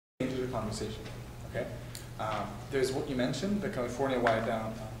conversation. Okay, there's what you mentioned, the California-wide.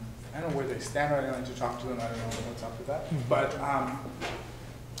 I don't know where they stand right now. I need to talk to them. I don't know what's up with that. But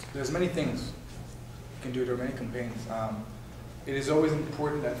there's many things you can do. There are many campaigns. It is always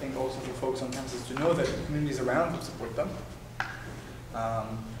important, I think, also for folks on campuses to know that the communities around will support them.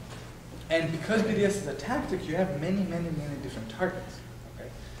 And because BDS is a tactic, you have many, many, many different targets. Okay?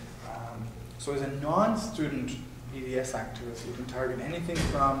 So as a non-student BDS activist, you can target anything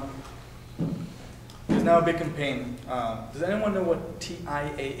from, there's now a big campaign. Does anyone know what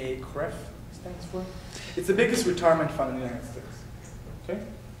TIAA-CREF stands for? It's the biggest retirement fund in the United States. Okay?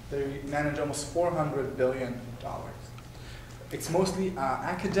 They manage almost $400 billion. It's mostly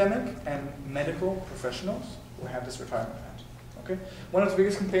academic and medical professionals who have this retirement fund. Okay? One of the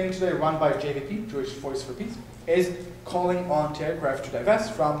biggest campaigns today, run by JVP, Jewish Voice for Peace, is calling on TIAA-CREF to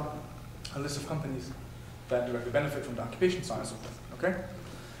divest from a list of companies that directly benefit from the occupation, so on and so forth. Okay?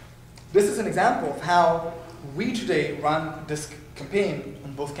 This is an example of how we today run this campaign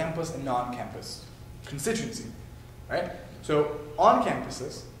on both campus and non-campus constituency. Right? So on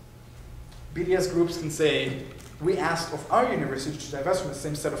campuses, BDS groups can say, we asked of our university to divest from the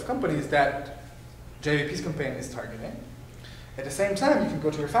same set of companies that JVP's campaign is targeting. At the same time, you can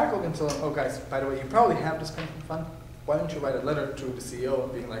go to your faculty and tell them, oh guys, by the way, you probably have this pension fund. Why don't you write a letter to the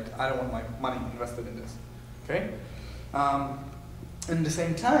CEO being like, I don't want my money invested in this. Okay? And at the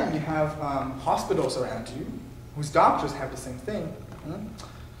same time, you have hospitals around you whose doctors have the same thing.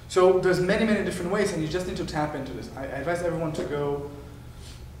 So there's many, many different ways, and you just need to tap into this. I advise everyone to go.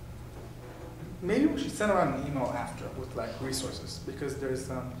 Maybe we should send around an email after with like resources, because there's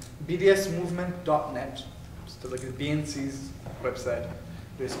bdsmovement.net, so like the BNC's website.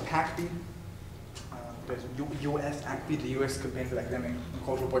 There's PACB, there's US ACB, the US Campaign for the Academic and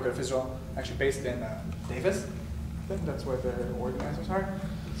Cultural Boycott of Israel, actually based in Davis. I think that's where their organizers are.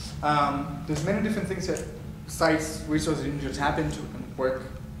 There's many different things that sites, resources you need to tap into and work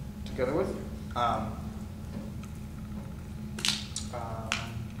together with.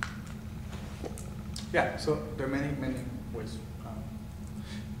 Yeah, so there are many, many ways.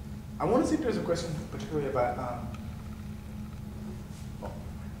 I want to see if there's a question particularly about,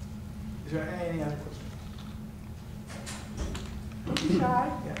 is there any other questions?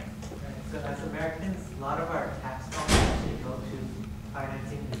 Yeah. So as Americans, a lot of our tax dollars actually go to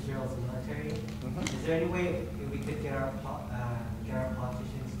financing Israel's military. Is there any way we could get our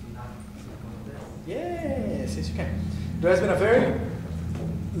politicians to not support this? Yes, yes you can. There has been a very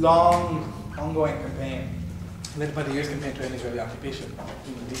long, ongoing campaign led by the US Campaign to End Israeli Occupation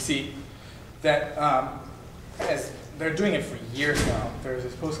in DC that as they're doing it for years now. There's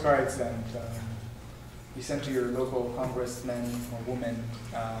these postcards and you send to your local congressman or woman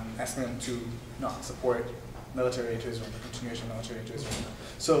asking them to not support military aid to Israel, continuation of military aid to Israel.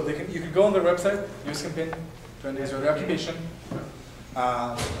 So they can, you can go on their website, US Campaign to End Israeli Occupation.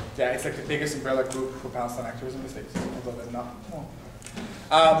 Yeah, it's like the biggest umbrella group for Palestine activism in the States, although they're not more.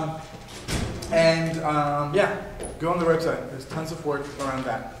 Yeah, go on the website. There's tons of work around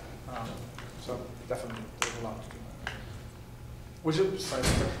that. So definitely, there's a lot to do. Which is, sorry,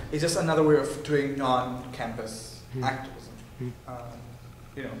 it's just another way of doing non-campus activism.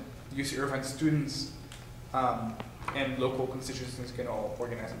 You know, UC Irvine students and local constituencies can all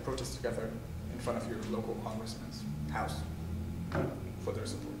organize and protest together in front of your local congressman's house for their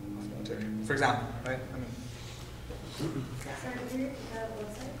support of military, for example, right? I mean. Sorry, where the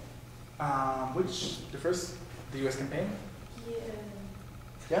website? Which, the first, the US campaign? Yeah.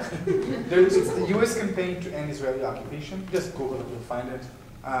 Yeah? It's the US Campaign to End Israeli Occupation. Just Google it, you'll find it.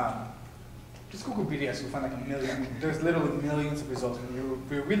 Just Google BDS, you'll find like a million. There's literally millions of results, and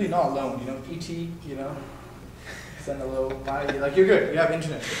you're really not alone. You know, ET, you know, send a little body, like you're good, you have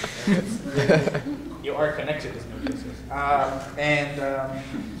internet. You are connected, as nobody says.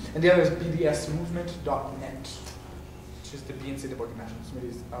 And the other is bdsmovement.net, which is the BNC, the Board of National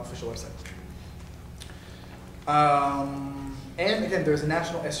Committee's official website. And again, there's a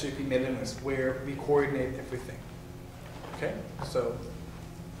national SJP mailing list where we coordinate everything. Okay, so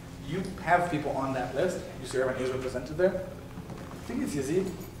you have people on that list. You see everyone is represented there. I think it's Yazid.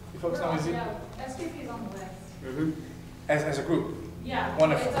 You folks know Yazid? Yeah, SJP is on the list. Mm-hmm. As a group? Yeah,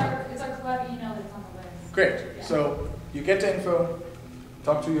 wonderful. It's our club email that's on the list. Great. Yeah. So you get the info,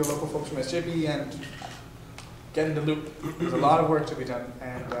 talk to your local folks from SJP, and get in the loop. There's a lot of work to be done,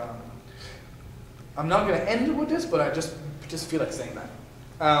 and I'm not going to end with this, but I just feel like saying that.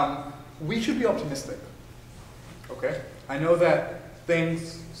 We should be optimistic. Okay? I know that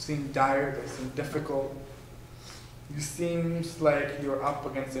things seem dire, they seem difficult. It seems like you're up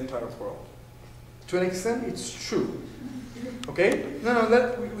against the entire world. To an extent, it's true. Okay?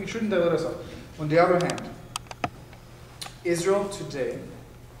 No, we shouldn't dilute ourselves. On the other hand, Israel today,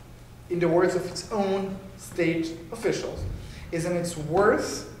 in the words of its own state officials, is in its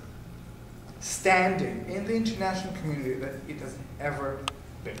worst standing in the international community that it has ever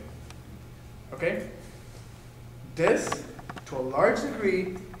been. Okay? This, to a large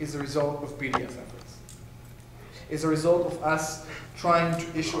degree, is a result of BDS efforts. It's a result of us trying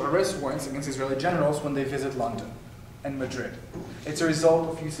to issue arrest warrants against Israeli generals when they visit London and Madrid. It's a result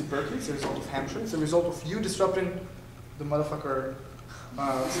of UC Berkeley, it's a result of Hampshire, it's a result of you disrupting the motherfucker,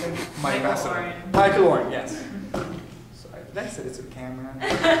 my ambassador. Michael Oren, yes. Sorry, did I say it to the camera?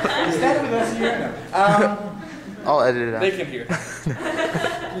 Is that with us here? No. I'll edit it out. They can hear.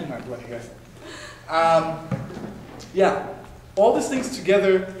 Give me my bloody guys. Yeah, all these things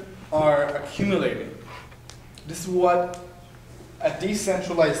together are accumulating. This is what a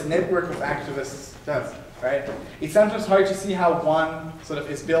decentralized network of activists does, right? It's sometimes hard to see how one sort of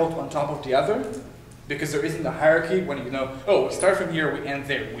is built on top of the other, because there isn't a hierarchy when you know, oh, we start from here, we end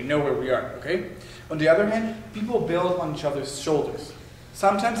there, we know where we are, okay? On the other hand, people build on each other's shoulders.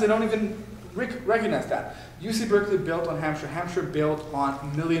 Sometimes they don't even recognize that. UC Berkeley built on Hampshire, Hampshire built on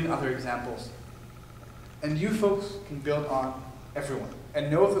a million other examples. And you folks can build on everyone. And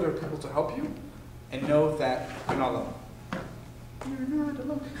know that there are people to help you, and know that you're not alone. You're not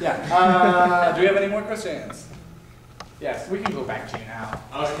alone. Yeah. Do we have any more questions? Yes, we can go back to you now.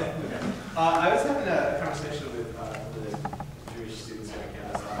 Okay. I was having a conversation with the Jewish students here on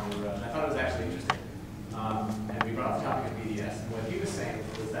campus on the road, and I thought it was actually interesting. And we brought up the topic of BDS, and what he was saying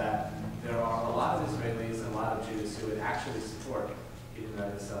was that there are a lot of Israelis and a lot of Jews who would actually support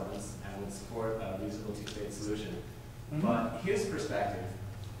Israeli settlements and would support a reasonable two-state solution. Mm-hmm. But his perspective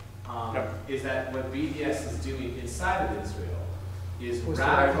is that what BDS is doing inside of Israel is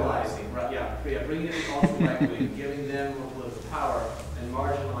radicalizing, bringing it all to the right wing, giving them political power, and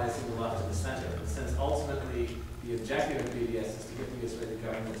marginalizing the left and the center. Since ultimately the objective of BDS is to get the Israeli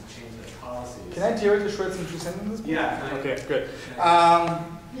government to change their policies. Can I tear it to shreds in 2 sentences? Yeah. Okay, good.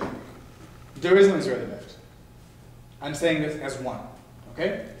 There is no Israeli left. I'm saying this as one,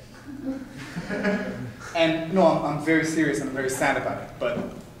 okay? And no, I'm very serious and I'm very sad about it, but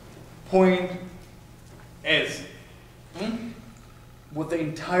point is, what the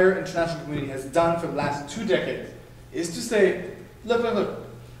entire international community has done for the last 2 decades is to say, look,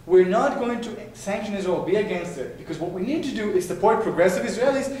 we're not going to sanction Israel or be against it, because what we need to do is support progressive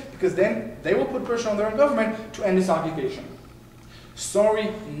Israelis, because then they will put pressure on their own government to end this occupation.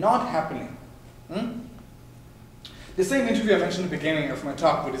 Sorry, not happening. The same interview I mentioned at the beginning of my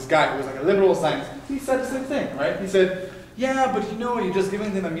talk with this guy who was like a liberal Zionist, he said the same thing, right? He said, yeah, but you're just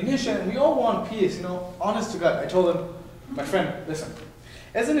giving them ammunition, and we all want peace, honest to God. I told him, my friend, listen,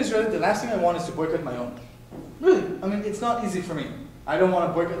 as an Israeli, the last thing I want is to boycott my own. Really, it's not easy for me. I don't want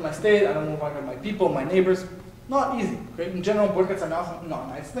to boycott my state, I don't want to boycott my people, my neighbors. Not easy, okay? In general, boycotts are not a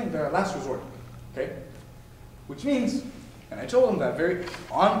nice thing, they're a last resort, okay? Which means, and I told him that very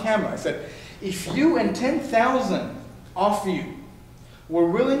on camera, I said, if you and 10,000 of you were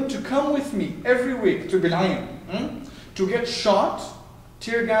willing to come with me every week to Belayim, to get shot,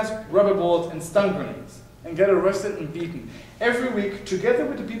 tear gas, rubber bullets, and stun grenades, and get arrested and beaten every week together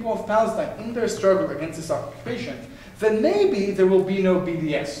with the people of Palestine in their struggle against this occupation, then maybe there will be no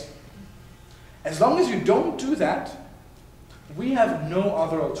BDS. As long as you don't do that, we have no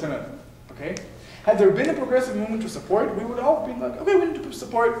other alternative, okay? Had there been a progressive movement to support, we would all be like, okay, we need to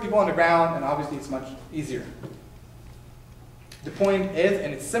support people on the ground, and obviously it's much easier. The point is,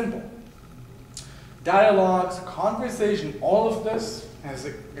 and it's simple, dialogues, conversation, all of this has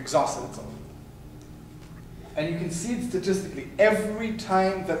exhausted itself. And you can see it statistically every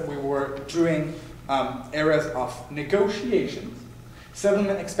time that we were doing eras of negotiations.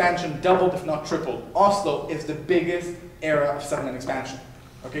 Settlement expansion doubled, if not tripled. Oslo is the biggest era of settlement expansion.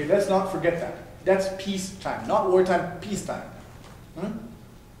 Okay, let's not forget that. That's peacetime, not wartime, peacetime.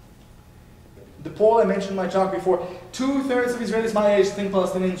 The poll I mentioned in my talk before, 2/3 of Israelis my age think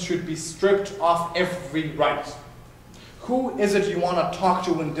Palestinians should be stripped of every right. Who is it you want to talk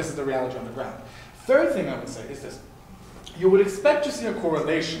to when this is the reality on the ground? Third thing I would say is this. You would expect to see a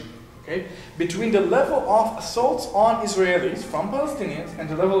correlation, okay, between the level of assaults on Israelis from Palestinians and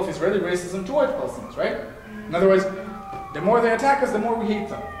the level of Israeli racism towards Palestinians, right? In other words, the more they attack us, the more we hate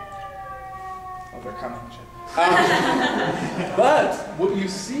them. Oh, they're coming. But what you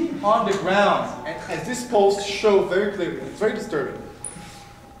see on the ground, and as this polls show very clearly, it's very disturbing.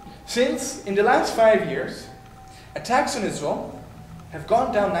 Since in the last 5 years, attacks on Israel have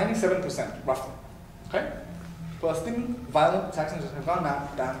gone down 97%, roughly. Okay? Palestinian violent attacks on Israel have gone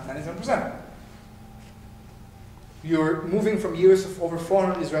down 97%. you're moving from years of over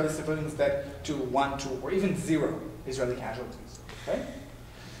 400 Israeli civilians dead to 1, 2, or even 0 Israeli casualties. Okay?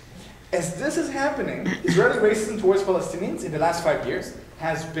 As this is happening, Israeli racism towards Palestinians in the last 5 years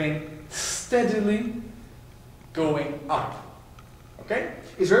has been steadily going up. Okay?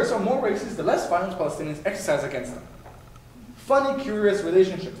 Israelis are more racist the less violence Palestinians exercise against them. Funny, curious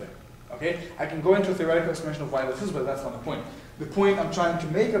relationship there. Okay? I can go into a theoretical explanation of why this is, but that's not the point. The point I'm trying to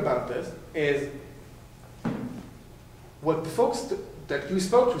make about this is what the folks that you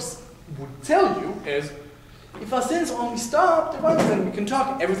spoke to would tell you is, if Palestinians only stop the violence, then we can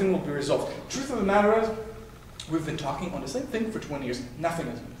talk, everything will be resolved. The truth of the matter is, we've been talking on the same thing for 20 years, nothing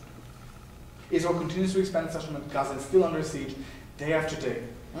has moved. Israel continues to expand its settlement, Gaza is still under siege, day after day.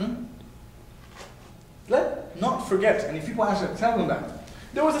 Let's not forget, and if people actually tell them that,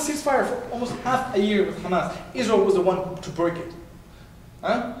 there was a ceasefire for almost half a year with Hamas. Israel was the one to break it.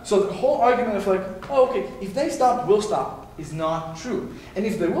 So the whole argument of like, oh, okay, if they stop, we'll stop, is not true. And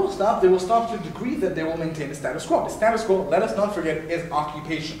if they will stop to the degree that they will maintain the status quo. The status quo, let us not forget, is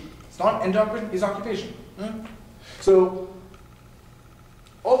occupation. It's not end-occupation, it's occupation. So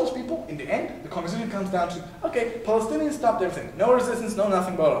all those people, in the end, the conversation comes down to, okay, Palestinians stopped everything. No resistance, no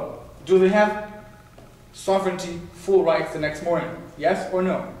nothing, blah, blah. Do they have sovereignty, full rights the next morning? Yes or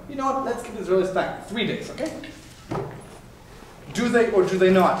no? You know what, let's give the Israelis time. 3 days, okay? Do they or do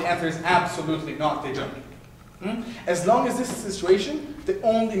they not? The answer is absolutely not, they don't. As long as this is the situation, the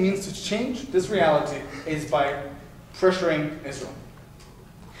only means to change this reality is by pressuring Israel.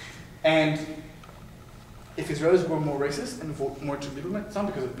 And if Israelis were more racist and vote more to Lieberman, it's not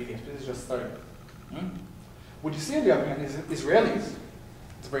because of BDS, it's just starting. What you see on the other hand is Israelis,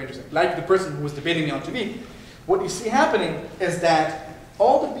 it's very interesting, like the person who was debating me on TV, what you see happening is that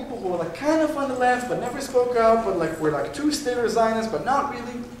all the people who were like kind of on the left but never spoke up, but like were like two-state or Zionists but not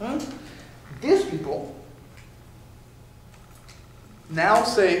really, these people now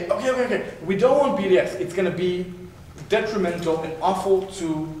say, okay, we don't want BDS, it's going to be detrimental and awful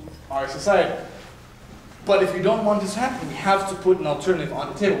to our society. But if you don't want this to happen, we have to put an alternative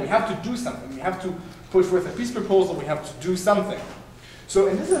on the table. We have to do something. We have to put forth a peace proposal. We have to do something. So,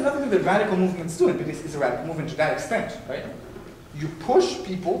 and this is another thing that radical movements do, and BDS is a radical movement to that extent, right? You push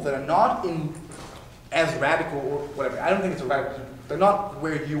people that are not in as radical or whatever. I don't think it's a radical. They're not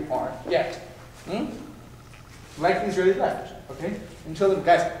where you are yet. Like the Israeli left, okay? And tell them,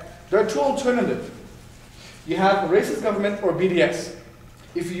 guys, there are two alternatives. You have a racist government or BDS.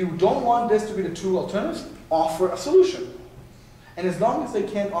 If you don't want this to be the two alternatives, offer a solution. And as long as they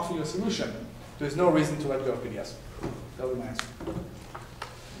can't offer you a solution, there's no reason to let go of BDS. That would be my answer.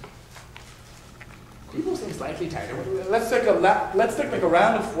 People seem slightly tighter. Let's take like a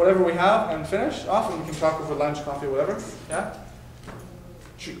round of whatever we have and finish off, and we can talk over lunch, coffee, whatever. Yeah?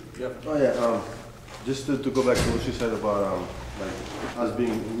 Shoot. Yeah. Oh yeah. Just to go back to what you said about like us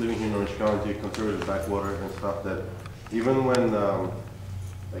living here in Orange County, conservative backwater and stuff. That even when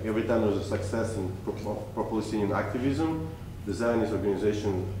like every time there's a success in pro-Palestinian activism, the Zionist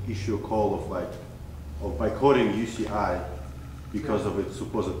organization issue a call of boycotting UCI because of its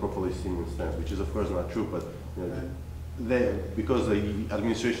supposed pro-Palestinian stance, which is of course not true, but you know, because the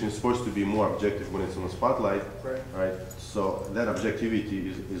administration is supposed to be more objective when it's on the spotlight, right? So that objectivity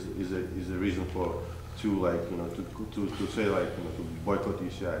is a reason to say to boycott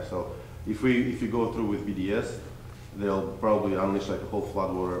UCI. So if you go through with BDS, they'll probably unleash like a whole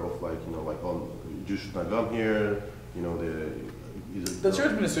floodwater of Jews should not come here. That's your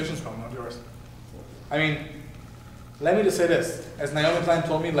administration's problem, not yours. I mean, let me just say this. As Naomi Klein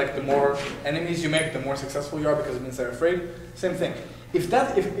told me, like the more enemies you make, the more successful you are because it means they're afraid. Same thing. If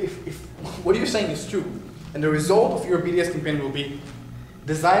what you're saying is true, and the result of your BDS campaign will be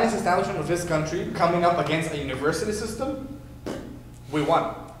the Zionist establishment of this country coming up against a university system, we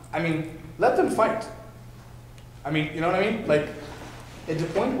won. I mean, let them fight. I mean, you know what I mean? Like, at the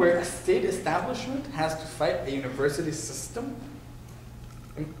point where a state establishment has to fight a university system,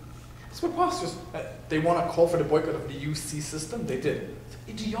 it's preposterous. They want to call for the boycott of the UC system. They did.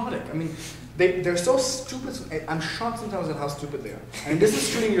 It's idiotic. I mean, they're so stupid. I'm shocked sometimes at how stupid they are. And this is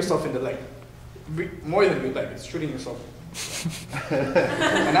shooting yourself in the leg. More than your leg, it's shooting yourself.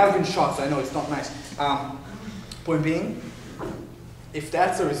 And I've been shot, so I know it's not nice. Point being, if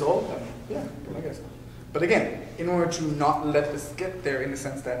that's the result, then yeah, I guess. But again, in order to not let this get there in the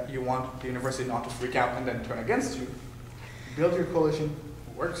sense that you want the university not to freak out and then turn against you, build your coalition,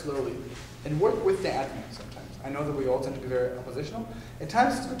 work slowly, and work with the admin sometimes. I know that we all tend to be very oppositional. At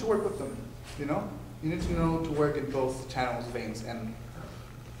times it's good to work with them, you know? You need to know to work in both channels, veins, and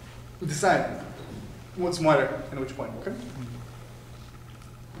decide what's smarter and at which point, okay?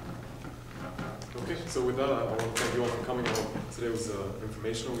 Okay. Okay, so with that, I want to thank you all for coming out. Today was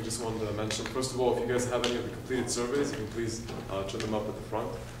informational. We just wanted to mention, first of all, if you guys have any of the completed surveys, you can please turn them up at the front.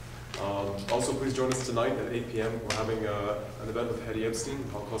 Also, please join us tonight at 8 p.m. We're having an event with Hetty Epstein,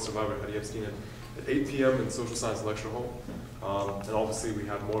 Holocaust survivor Hetty Epstein, at 8 p.m. in Social Science Lecture Hall. And obviously, we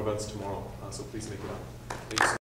have more events tomorrow, so please make it out. Thank you so much.